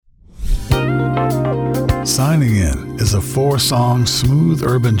Signing In is a 4-song smooth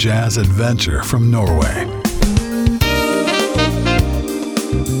urban jazz adventure from Norway.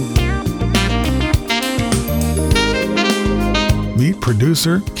 Meet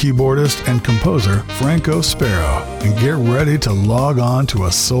producer, keyboardist, and composer Franko Spero and get ready to log on to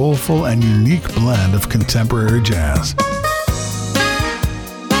a soulful and unique blend of contemporary jazz.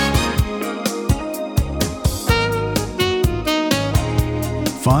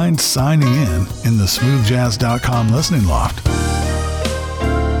 Find Signing In the smoothjazz.com listening loft.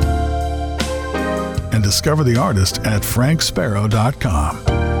 And discover the artist at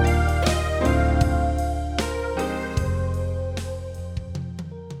frankspero.com.